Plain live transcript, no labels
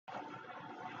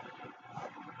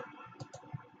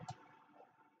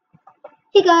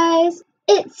Hey guys,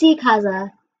 it's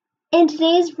𝓀𝓪𝓷𝓴𝓼. In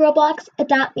today's Roblox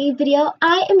Adopt Me video,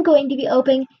 I am going to be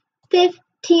opening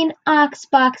 15 ox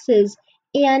boxes,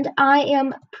 and I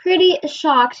am pretty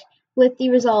shocked with the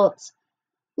results.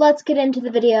 Let's get into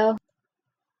the video.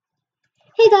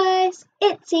 Hey guys,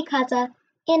 it's 𝓀𝓪𝓷𝓴𝓼,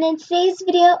 and in today's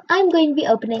video, I'm going to be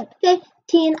opening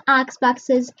 15 ox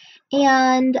boxes,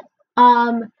 and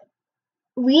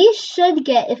we should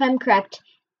get, if I'm correct,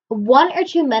 1 or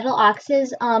 2 metal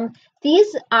oxes.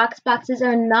 These ox boxes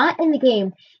are not in the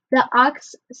game. The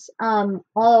ox, well,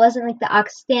 it wasn't like the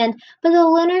ox stand, but the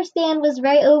lunar stand was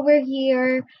right over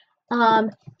here.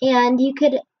 And you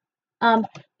could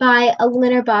buy a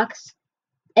lunar box,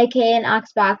 aka an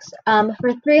ox box,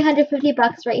 for 350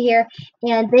 bucks right here,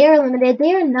 and they are limited.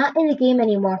 They are not in the game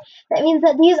anymore. That means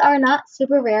that these are not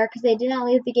super rare because they did not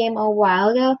leave the game a while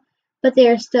ago, but they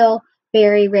are still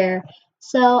very rare.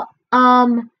 So,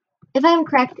 if I'm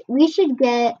correct, we should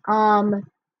get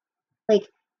like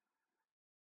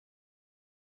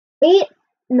 8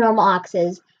 normal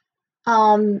oxes,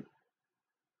 5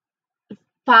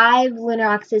 lunar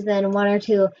oxes, then 1 or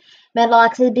 2 metal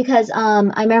oxes, because I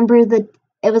remember it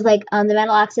was like the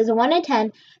metal ox is a 1 in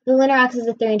 10, the lunar ox is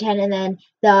a 3 in 10, and then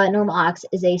the normal ox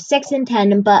is a 6 in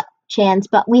 10 chance.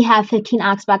 But we have 15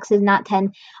 ox boxes, not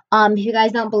 10. If you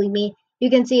guys don't believe me, you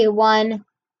can see 1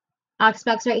 ox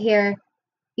box right here.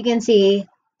 You can see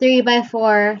 3 by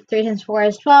 4, 3 times 4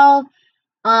 is 12,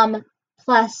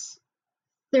 plus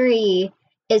 3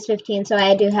 is 15, so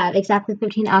I do have exactly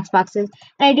 15 ox boxes.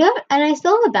 And I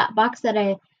still have a bat box that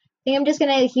I think I'm just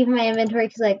gonna keep in my inventory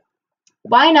because, like,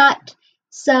 why not?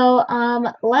 So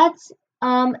let's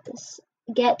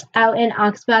get out an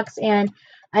ox box, and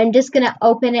I'm just gonna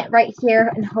open it right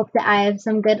here and hope that I have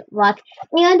some good luck.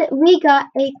 And we got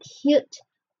a cute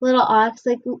little ox.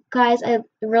 Like, guys, I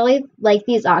really like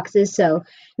these oxes, so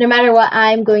no matter what,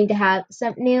 I'm going to have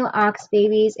some new ox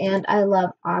babies, and I love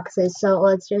oxes. So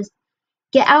let's just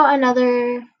get out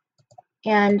another,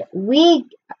 and we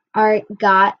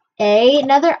got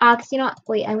another ox. You know what?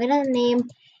 Wait, I'm gonna name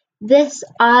this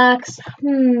ox,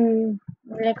 I'm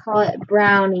gonna call it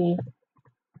Brownie.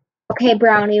 Okay,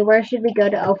 Brownie, where should we go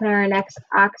to open our next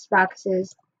ox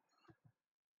boxes?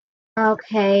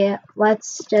 Okay,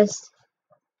 let's just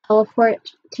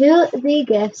teleport to the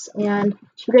gifts, and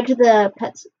should we go to the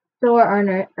pet store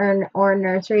or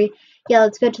nursery? Yeah,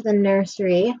 let's go to the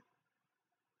nursery.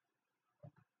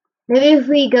 Maybe if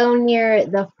we go near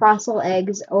the fossil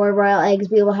eggs or royal eggs,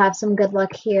 we will have some good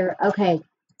luck here. Okay.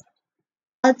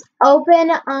 Let's open,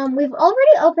 we've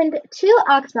already opened 2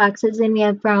 ox boxes, and we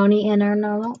have Brownie and our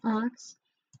normal ox.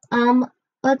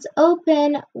 Let's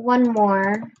open one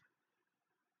more.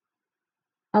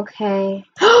 Okay.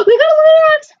 We got a lunar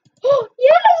ox!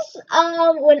 Yes!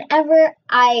 Whenever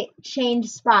I change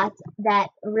spots, that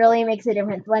really makes a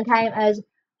difference. One time I was,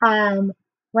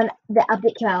 when the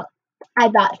update came out, I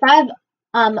bought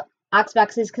 5, ox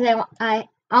boxes because I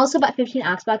also bought 15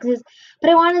 ox boxes, but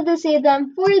I wanted to save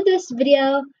them for this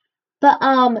video. But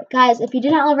guys, if you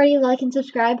did not already like and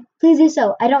subscribe, please do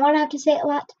so. I don't want to have to say it a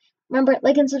lot. Remember,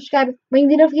 like and subscribe, ring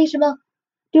the notification bell,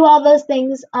 do all those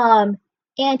things. And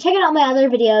check out my other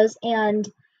videos. And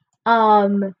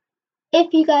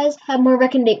if you guys have more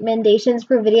recommendations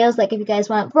for videos, like if you guys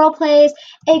want role plays,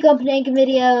 egg opening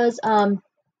videos,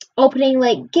 opening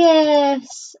like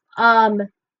gifts,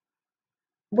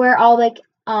 where all like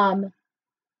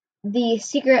the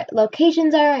secret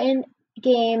locations are in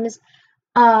games,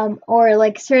 or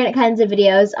like certain kinds of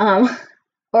videos,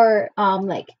 or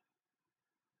like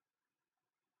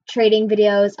trading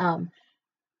videos,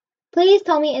 please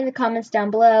tell me in the comments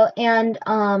down below, and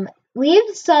leave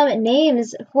some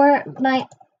names for my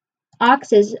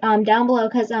oxes down below,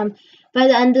 because by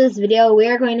the end of this video we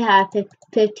are going to have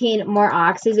 15 more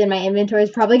oxes, and my inventory is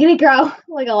probably going to grow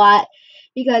like a lot,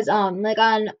 because like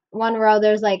on one row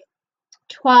there's like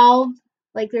 12,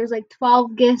 like there's like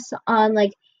 12 gifts on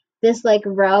like this like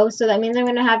row, so that means I'm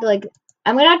gonna have to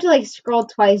like scroll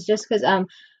twice, just because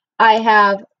I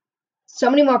have so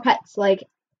many more pets. Like,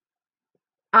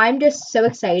 I'm just so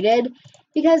excited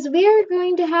because we are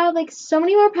going to have like so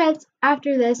many more pets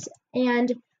after this.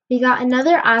 And we got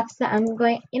another ox that I'm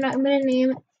gonna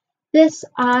name this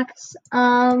ox,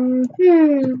 guys,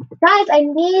 I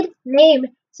need name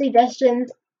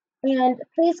suggestions, and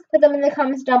please put them in the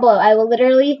comments down below. I will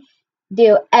literally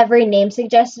do every name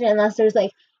suggestion, unless there's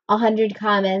like 100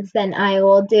 comments, then I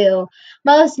will do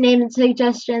most name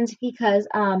suggestions, because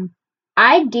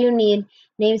I do need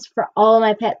names for all of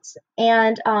my pets.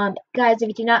 And guys, if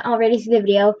you do not already see the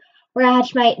video where I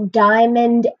hatched my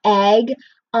diamond egg,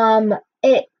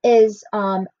 it is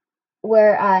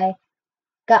where I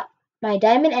got my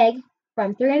diamond egg,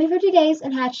 from 350 days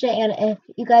and hatched it. And if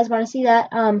you guys want to see that,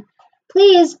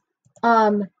 please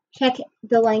check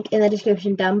the link in the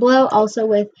description down below. Also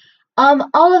with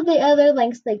all of the other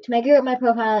links, like to my group, my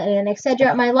profile, and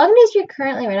etc. My login history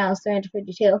currently right now is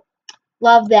 352.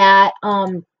 Love that.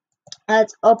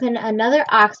 Let's open another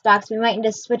ox box. We might need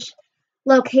to switch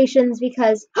locations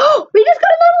because we just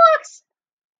got a metal ox.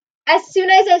 As soon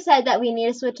as I said that we need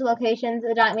to switch locations,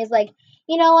 the dot me's like,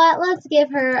 you know what? Let's give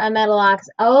her a metal ox.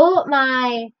 Oh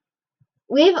my!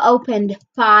 We've opened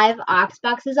 5 ox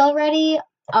boxes already.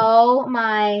 Oh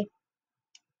my!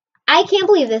 I can't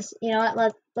believe this. You know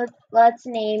what? Let's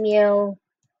name you.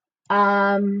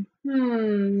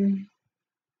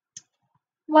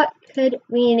 What could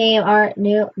we name our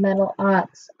new metal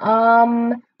ox?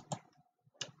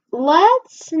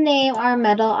 Let's name our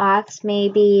metal ox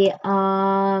maybe,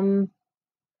 how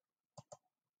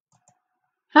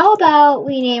about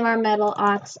we name our metal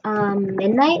ox,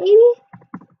 Midnight maybe?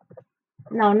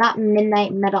 No, not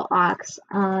Midnight, Metal Ox,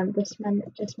 just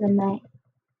Midnight.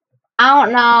 I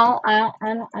don't know, I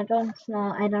don't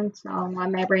know why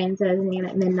my brain says name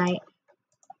it Midnight.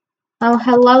 Oh,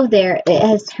 hello there, it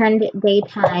has turned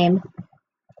daytime.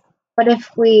 What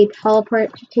if we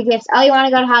teleport to gifts? Oh, you want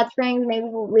to go to hot springs? Maybe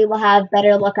we will have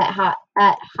better look at hot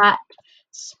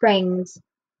springs.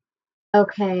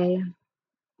 Okay.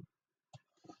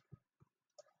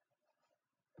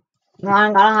 You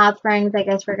want to go to hot springs? I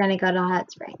guess we're gonna go to hot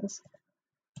springs.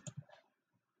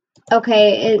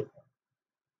 Okay.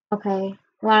 Okay. You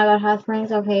want to go to hot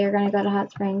springs? Okay, you're gonna go to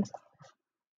hot springs.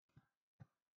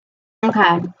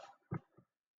 Okay.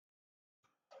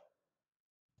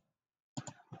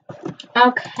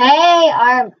 Okay,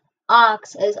 our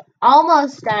ox is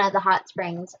almost done at the hot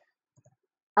springs.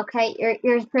 Okay,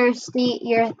 you're thirsty.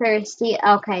 You're thirsty.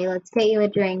 Okay, let's get you a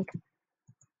drink.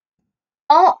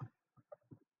 Oh,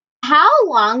 how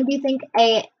long do you think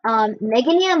a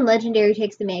Meganium legendary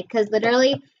takes to make? Because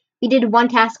literally, we did 1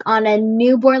 task on a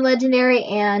newborn legendary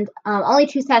and only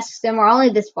 2 tasks, and we're only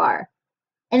this far.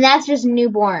 And that's just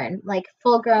newborn, like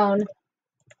full grown.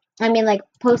 I mean, like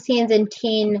post-teens and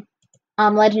teen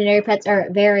legendary pets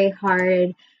are very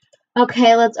hard.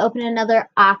 Okay, let's open another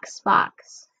ox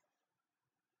box.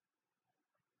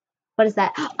 What is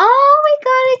that? Oh, we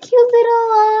got a cute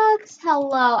little ox.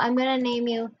 Hello, I'm gonna name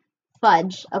you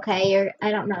Fudge. Okay, I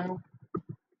don't know.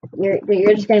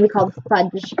 You're just gonna be called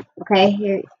Fudge.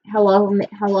 Okay, hello,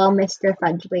 Mr.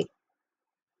 Fudge. Wait,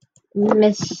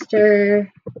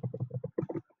 Mr.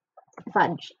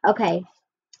 Fudge. Okay,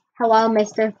 hello,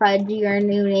 Mr. Fudge. Your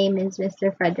new name is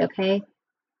Mr. Fudge. Okay.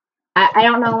 I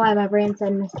don't know why my brain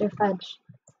said Mr. Fudge.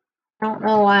 I don't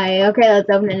know why. Okay, let's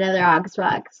open another ox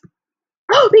box.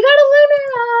 Oh, we got a lunar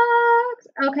ox.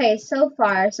 Okay, so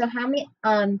far, so how many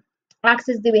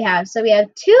oxes do we have? So we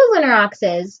have 2 lunar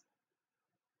oxes,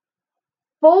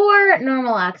 4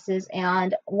 normal oxes,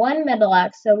 and 1 metal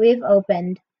ox. So we've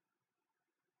opened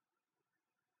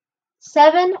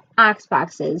 7 ox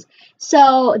boxes.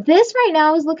 So this right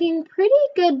now is looking pretty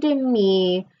good to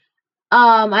me.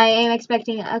 I am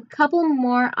expecting a couple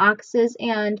more oxes,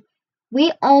 and we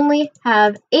only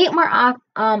have 8 more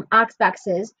ox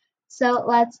boxes. So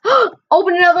let's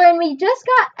open another, and we just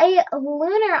got a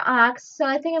lunar ox. So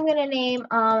I think I'm gonna name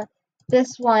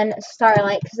this one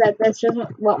Starlight, because that's just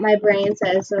what my brain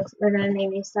says. So we're gonna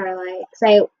name you Starlight, because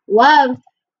I love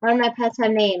when my pets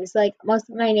have names. Like most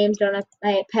of my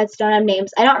pets don't have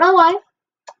names. I don't know why.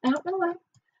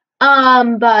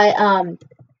 But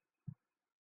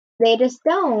they just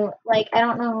don't. Like, I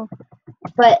don't know.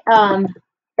 But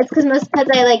it's because most pets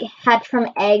I like hatch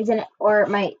from eggs, or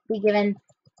might be given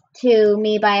to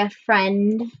me by a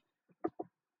friend.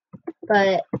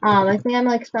 But I think I'm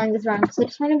like spelling this wrong, because I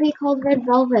just want to be called Red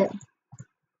Velvet.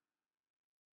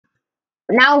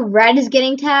 Now Red is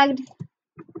getting tagged.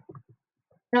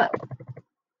 No,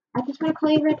 I just want to call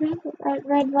you Red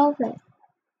Velvet.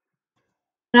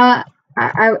 You know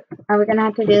what? Are we gonna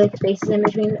have to do like spaces in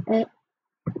between it?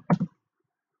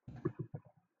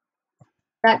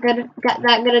 That good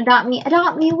adopt me.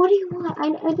 Adopt me. What do you want?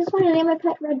 I just want to name my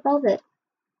pet Red Velvet.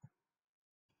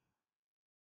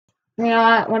 You know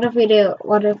what? What if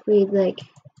we like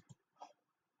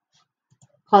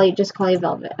call you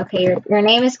Velvet? Okay, your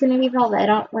name is gonna be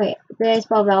Velvet. Did I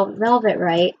spell Velvet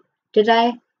right? Did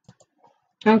I?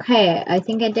 Okay, I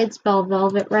think I did spell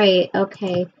Velvet right.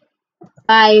 Okay.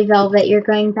 Bye, Velvet. You're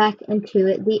going back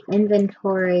into the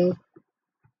inventory.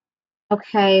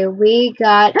 Okay, we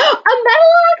got a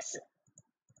metal ox!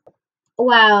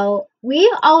 Wow, we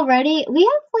have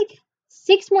like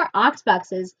 6 more ox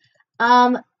boxes.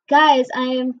 Guys, I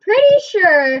am pretty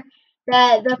sure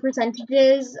that the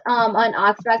percentages on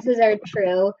ox boxes are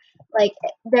true. like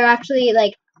they're actually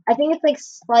like I think it's like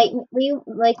slightly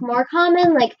like more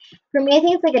common. Like for me, I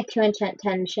think it's like a 2 in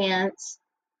 10 chance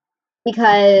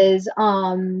because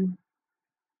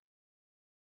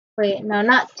wait, no,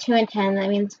 not 2 in 10. That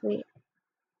means wait.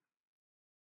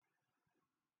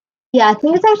 Yeah, I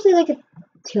think it's actually like a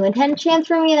 2 in 10 chance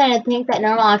for me. Then I think that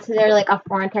normal oxes are like a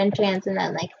 4 in 10 chance, and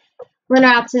then like lunar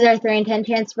oxes are 3 in 10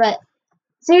 chance. But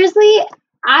seriously,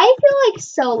 I feel like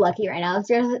so lucky right now.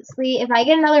 Seriously, if I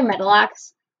get another metal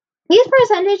ox, these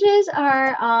percentages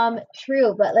are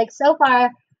true, but like so far,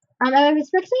 I'm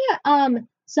expecting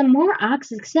some more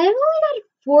oxes because I've only got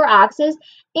 4 oxes,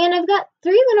 and I've got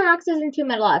 3 lunar oxes and 2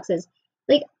 metal oxes.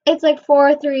 Like it's like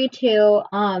 4, 3, 2.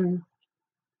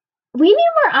 We need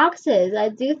more oxes, I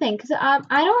do think, because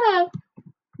I don't have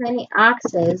many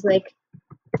oxes. Like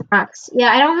ox, yeah,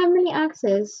 I don't have many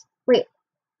oxes. Wait,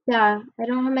 yeah, I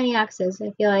don't have many oxes.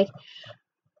 I feel like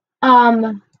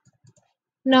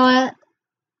Noah,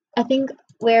 I think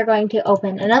we're going to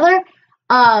open another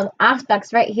ox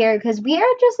box right here because we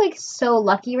are just like so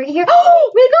lucky right here.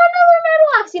 Oh, we got another metal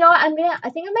ox. You know what? I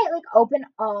think I might like open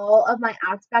all of my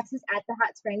ox boxes at the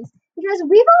hot springs because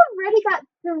we've already got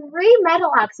 3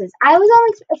 metal oxes. I was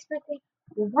only expecting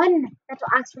 1 metal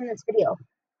ox from this video.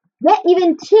 Yet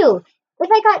even 2. If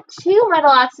I got 2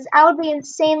 metal oxes, I would be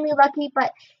insanely lucky.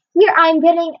 But here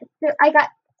I got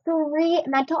 3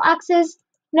 metal oxes.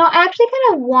 No, I actually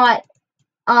kind of want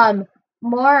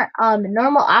more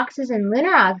normal oxes and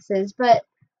lunar oxes, but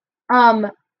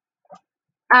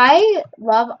I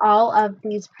love all of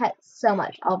these pets so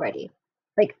much already.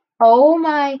 Like, oh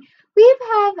my, we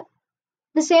have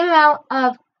the same amount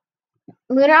of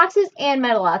lunar oxes and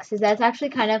metal oxes. That's actually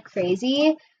kind of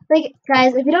crazy. Like,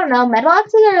 guys, if you don't know, metal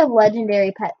oxes are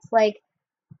legendary pets. Like,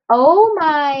 oh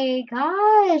my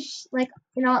gosh. Like,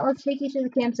 you know what? Let's take you to the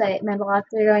campsite. Metal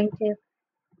oxes are going to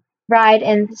ride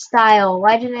in style.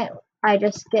 Why didn't I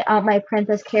just get out my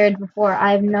princess carriage before?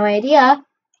 I have no idea.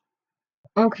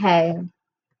 Okay.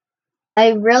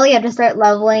 I really have to start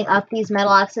leveling up these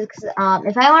metal oxes because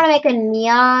if I want to make a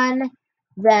neon,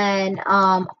 then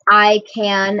I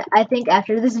can. I think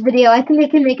after this video, I think I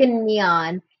can make a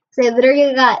neon. So I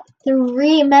literally got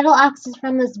 3 metal oxes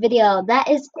from this video. That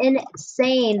is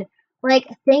insane. Like,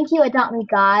 thank you, Adopt Me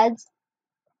Gods.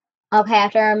 Okay,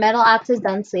 after our metal ox is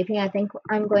done sleeping, I think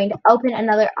I'm going to open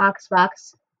another ox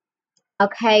box.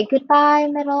 Okay, goodbye,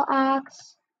 metal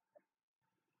ox.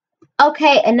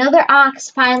 Okay, another ox,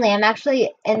 finally. I'm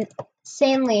actually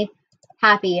insanely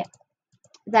happy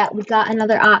that we got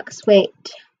another ox. Wait.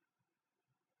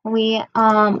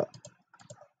 I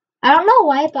don't know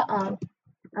why, but,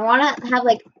 I want to have,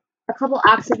 like, a couple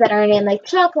oxes that are named, like,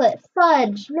 Chocolate,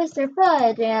 Fudge, Mr.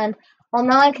 Fudge, and, well,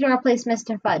 no one can replace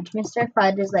Mr. Fudge. Mr.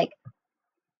 Fudge is, like,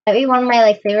 maybe one of my,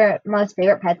 like, most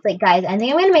favorite pets. Like, guys, I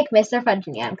think I'm gonna make Mr. Fudge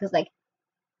neon, because, like,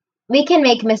 we can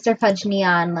make Mr. Fudge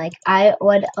neon. Like, I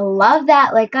would love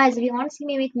that. Like, guys, if you want to see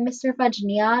me make Mr. Fudge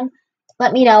neon,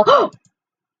 let me know.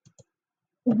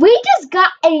 We just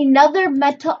got another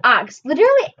metal ox.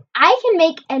 Literally, I can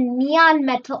make a neon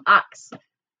metal ox.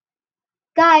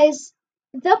 Guys,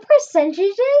 the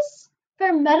percentages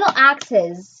for metal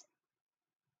oxes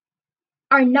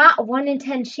are not 1 in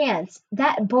 10 chance.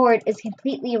 That board is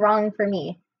completely wrong for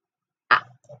me. I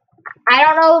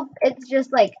don't know if it's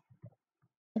just, like,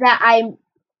 that I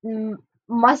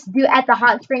must do at the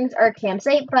hot springs or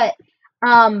campsite, but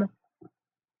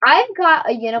I've got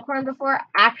a unicorn before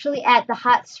actually at the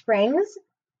hot springs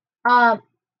from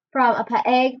a pet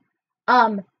egg.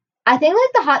 I think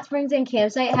like the hot springs and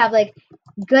campsite have like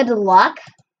good luck.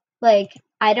 Like,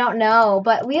 I don't know,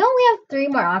 but we only have 3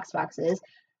 more ox boxes.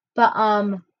 But I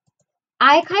kind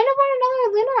of want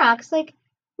another lunar ox. Like,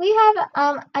 we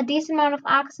have a decent amount of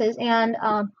oxes and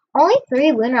only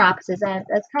 3 lunar oxes, and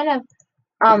that's kind of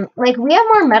like we have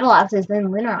more metal oxes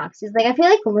than lunar oxes. Like, I feel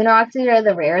like lunar oxes are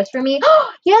the rarest for me.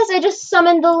 Yes, I just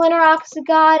summoned the lunar ox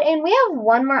god, and we have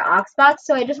 1 more ox box,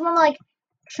 so I just want to like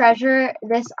treasure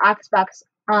this ox box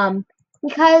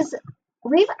because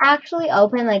we've actually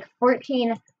opened like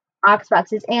 14 ox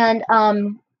boxes, and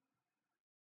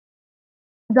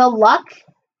the luck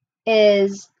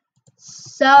is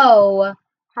so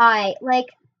high. Like,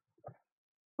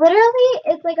 literally,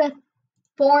 it's like a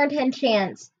 4 in 10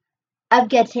 chance of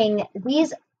getting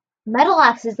these metal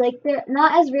oxes. Like, they're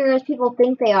not as rare as people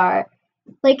think they are.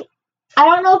 Like, I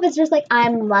don't know if it's just like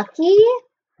I'm lucky,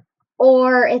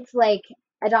 or it's like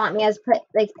Adopt Me has put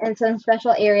like in some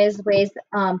special areas, ways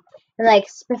in like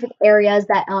specific areas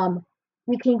that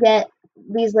you can get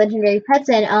these legendary pets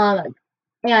in.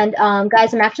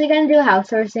 Guys, I'm actually gonna do a house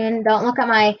tour soon. Don't look at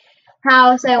my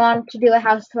house. I want to do a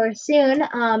house tour soon.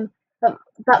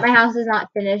 but my house is not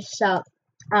finished. So,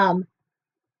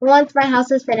 once my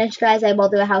house is finished, guys, I will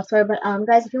do a house tour. But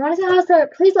guys, if you want to see a house tour,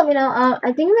 please let me know.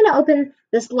 I think I'm gonna open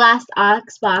this last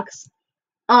ox box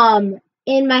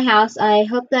in my house. I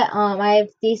hope that I have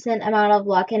decent amount of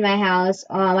luck in my house.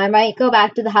 I might go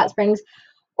back to the hot springs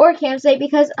or campsite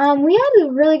because we had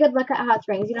a really good look at hot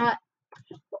springs. You know what?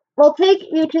 We'll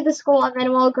take you to the school and then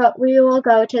we will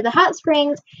go to the hot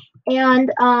springs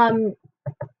and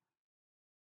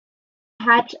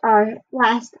hatch our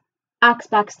last ox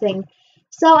box thing.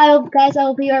 So guys, I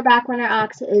will be right back when our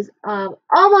ox is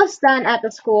almost done at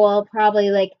the school, probably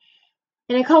like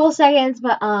in a couple seconds,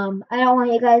 but I don't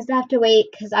want you guys to have to wait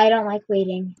because I don't like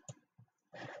waiting.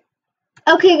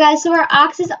 Okay, guys, so our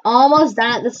ox is almost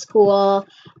done at the school.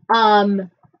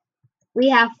 We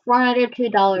have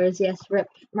 $402. Yes, rip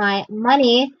my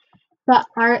money. But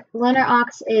our learner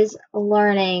ox is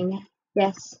learning.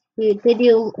 Yes. What did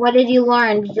you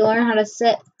learn? Did you learn how to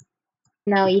sit?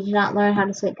 No, you did not learn how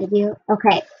to sit, did you?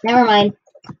 Okay, never mind.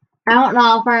 I don't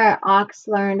know if our ox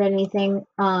learned anything.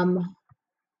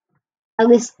 At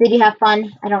least, did you have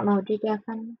fun? I don't know. Did you have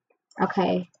fun?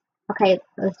 Okay. Okay,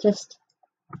 let's just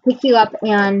pick you up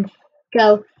and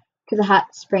go to the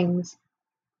hot springs.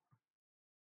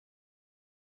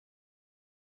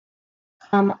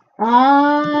 Come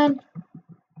on.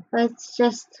 Let's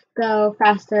just go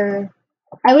faster.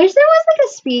 I wish there was like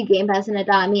a speed game pass in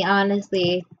Adopt Me,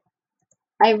 honestly.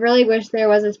 I really wish there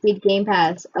was a speed game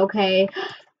pass. Okay.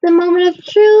 The moment of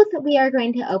truth. We are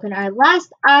going to open our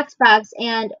last ox box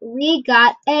and we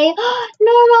got a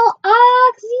normal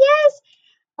ox. Yes.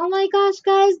 Oh my gosh,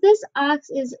 guys, this ox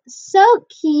is so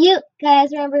cute.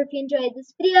 Guys, remember, if you enjoyed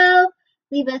this video,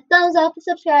 leave a thumbs up,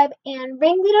 subscribe, and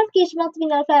ring the notification bell to be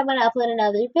notified when I upload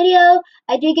another video.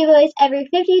 I do giveaways every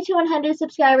 50 to 100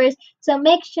 subscribers, so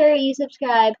make sure you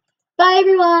subscribe. Bye,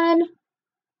 everyone!